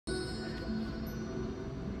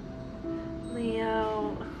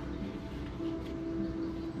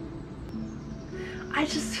I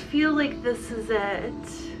just feel like this is it.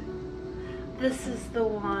 This is the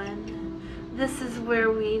one. This is where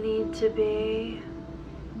we need to be.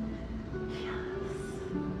 Yes.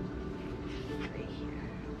 Right here.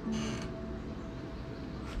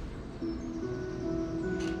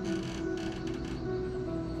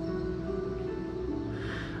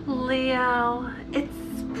 Leo, it's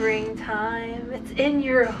springtime. It's in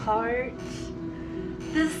your heart.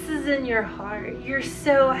 This is in your heart. You're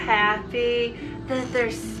so happy that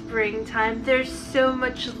there's springtime. There's so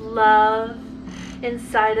much love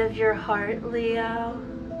inside of your heart, Leo.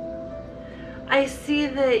 I see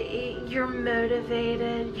that you're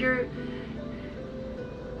motivated. You're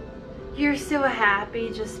so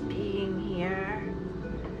happy just being here,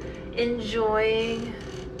 enjoying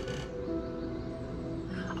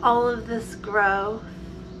all of this growth.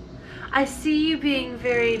 I see you being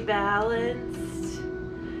very balanced.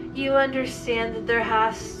 You understand that there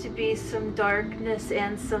has to be some darkness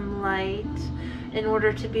and some light in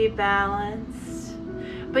order to be balanced.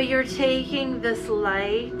 But you're taking this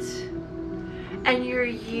light and you're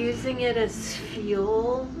using it as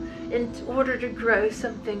fuel in order to grow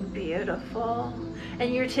something beautiful.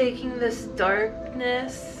 And you're taking this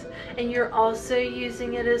darkness and you're also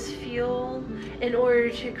using it as fuel in order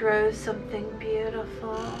to grow something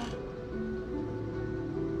beautiful.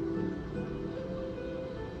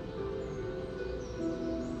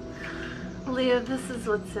 Leo, this is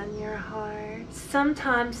what's in your heart.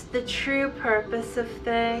 Sometimes the true purpose of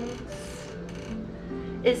things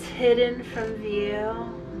is hidden from view.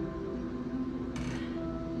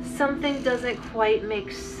 Something doesn't quite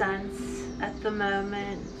make sense at the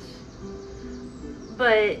moment,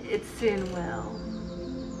 but it soon will.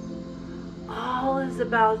 All is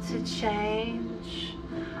about to change.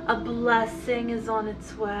 A blessing is on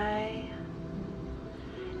its way.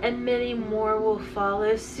 And many more will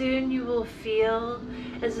follow. Soon you will feel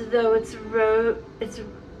as though it's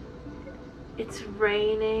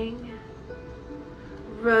raining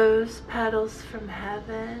rose petals from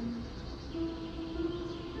heaven.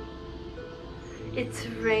 It's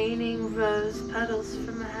raining rose petals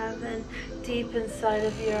from heaven deep inside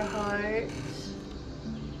of your heart.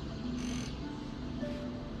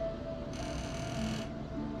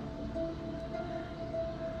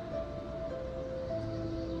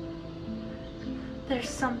 There's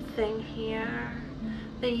something here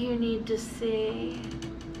that you need to see.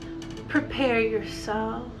 Prepare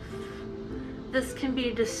yourself. This can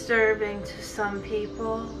be disturbing to some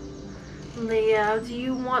people. Leo, do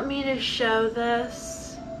you want me to show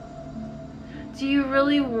this? Do you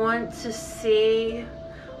really want to see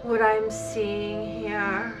what I'm seeing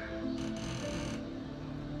here?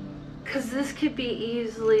 Because this could be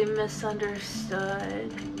easily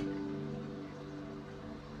misunderstood.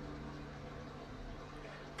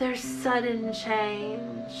 There's sudden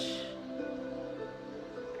change.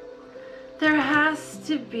 There has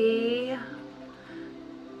to be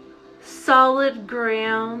solid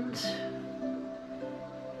ground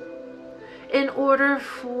in order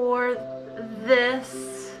for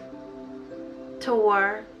this to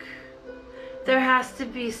work. There has to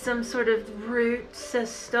be some sort of root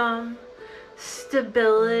system,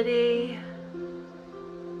 stability.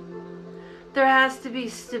 There has to be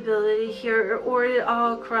stability here or it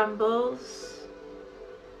all crumbles.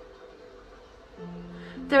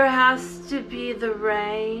 There has to be the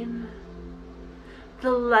rain,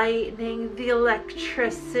 the lightning, the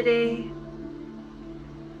electricity.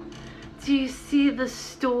 Do you see the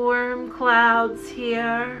storm clouds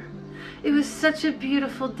here? It was such a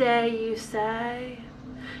beautiful day, you say.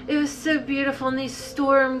 It was so beautiful and these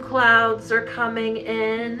storm clouds are coming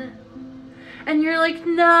in. And you're like,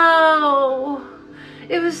 no,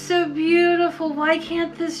 it was so beautiful. Why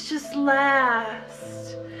can't this just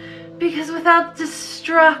last? Because without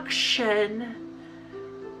destruction,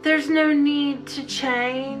 there's no need to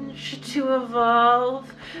change, to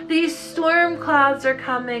evolve. These storm clouds are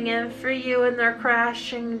coming in for you and they're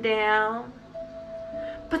crashing down.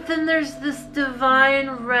 But then there's this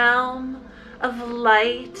divine realm of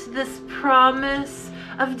light, this promise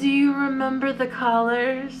of, do you remember the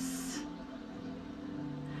colors?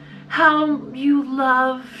 How you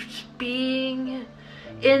loved being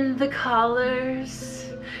in the colors.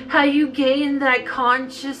 How you gained that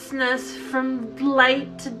consciousness from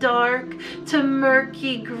light to dark to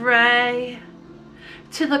murky gray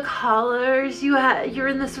to the colors. You're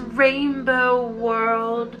in this rainbow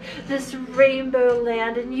world, this rainbow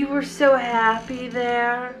land, and you were so happy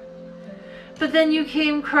there. But then you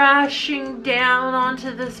came crashing down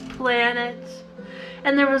onto this planet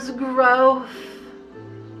and there was growth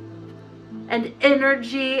and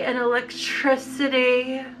energy and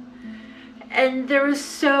electricity And there was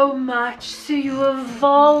so much, so you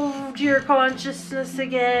evolved your consciousness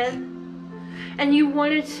again, and you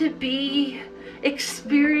wanted to be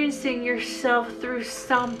experiencing yourself through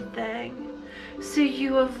something. So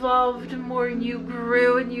you evolved more, and you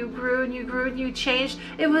grew and you grew and you grew and you changed.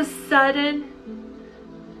 It was sudden,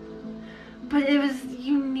 but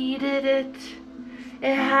you needed it.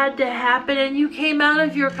 It had to happen, and you came out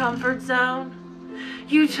of your comfort zone.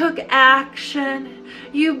 You took action.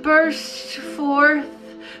 You burst forth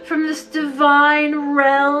from this divine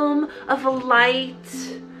realm of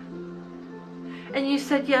light. And you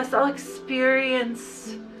said, yes, I'll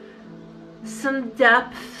experience some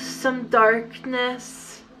depth, some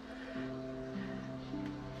darkness.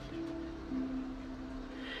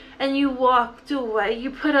 And you walked away.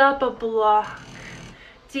 You put up a block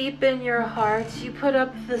deep in your heart. You put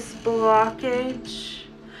up this blockage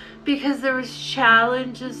because there was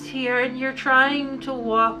challenges here, and you're trying to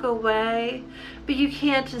walk away, but you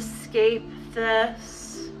can't escape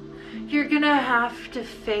this. You're gonna have to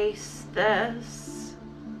face this.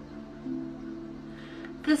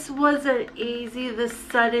 This wasn't easy, this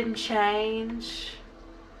sudden change,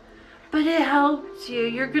 but it helped you.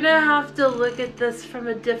 You're gonna have to look at this from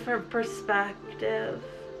a different perspective.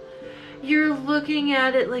 You're looking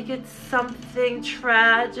at it like it's something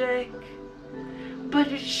tragic, but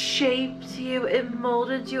it shaped you, it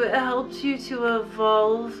molded you, it helped you to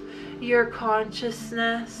evolve your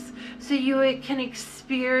consciousness so you can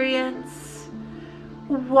experience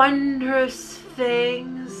wondrous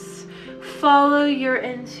things. Follow your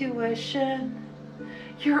intuition.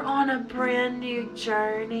 You're on a brand new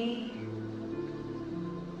journey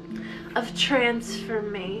of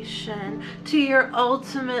transformation to your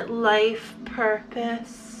ultimate life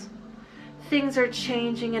purpose. Things are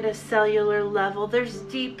changing at a cellular level. There's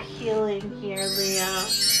deep healing here, Leo.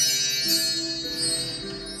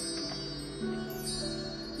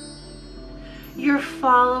 You're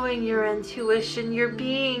following your intuition. You're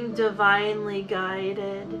being divinely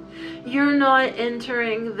guided. You're not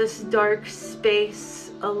entering this dark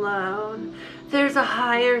space alone. There's a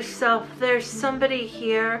higher self. There's somebody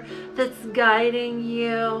here that's guiding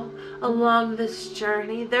you along this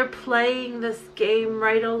journey. They're playing this game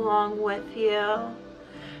right along with you.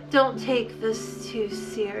 Don't take this too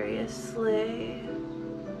seriously.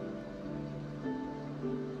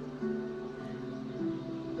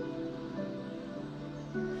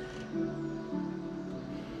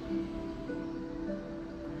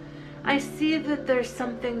 I see that there's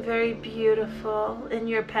something very beautiful in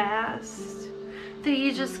your past that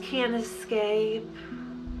you just can't escape.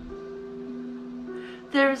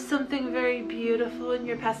 There's something very beautiful in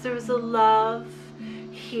your past. There was a love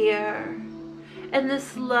here. And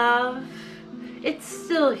this love, it's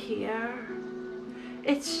still here.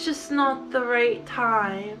 It's just not the right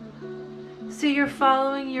time. So you're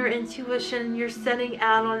following your intuition. You're setting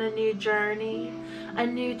out on a new journey, a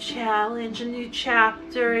new challenge, a new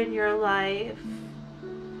chapter in your life.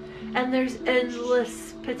 And there's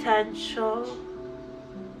endless potential.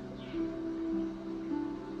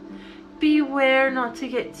 Beware not to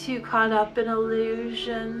get too caught up in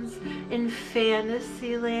illusions, in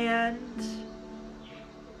fantasy land.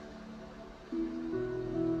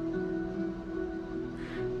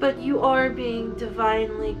 But you are being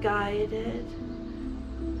divinely guided.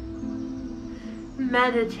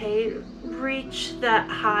 Meditate, reach that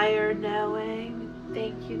higher knowing.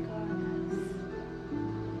 Thank you, Goddess.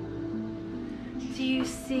 Do you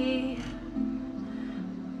see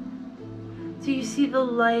the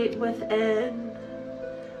light within?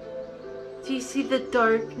 Do you see the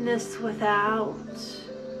darkness without?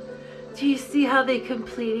 Do you see how they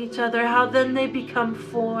complete each other? How then they become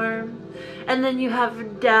form? And then you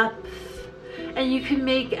have depth, and you can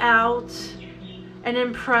make out an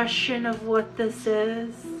impression of what this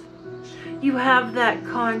is. You have that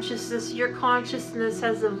consciousness. Your consciousness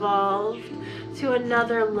has evolved to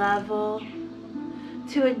another level,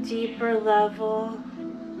 to a deeper level.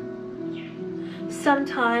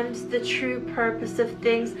 Sometimes the true purpose of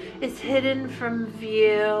things is hidden from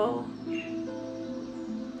view,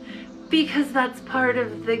 because that's part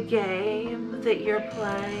of the game that you're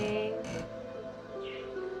playing.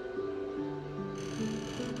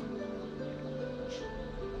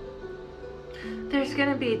 There's going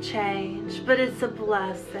to be change, but it's a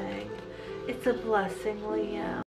blessing. It's a blessing, Leo.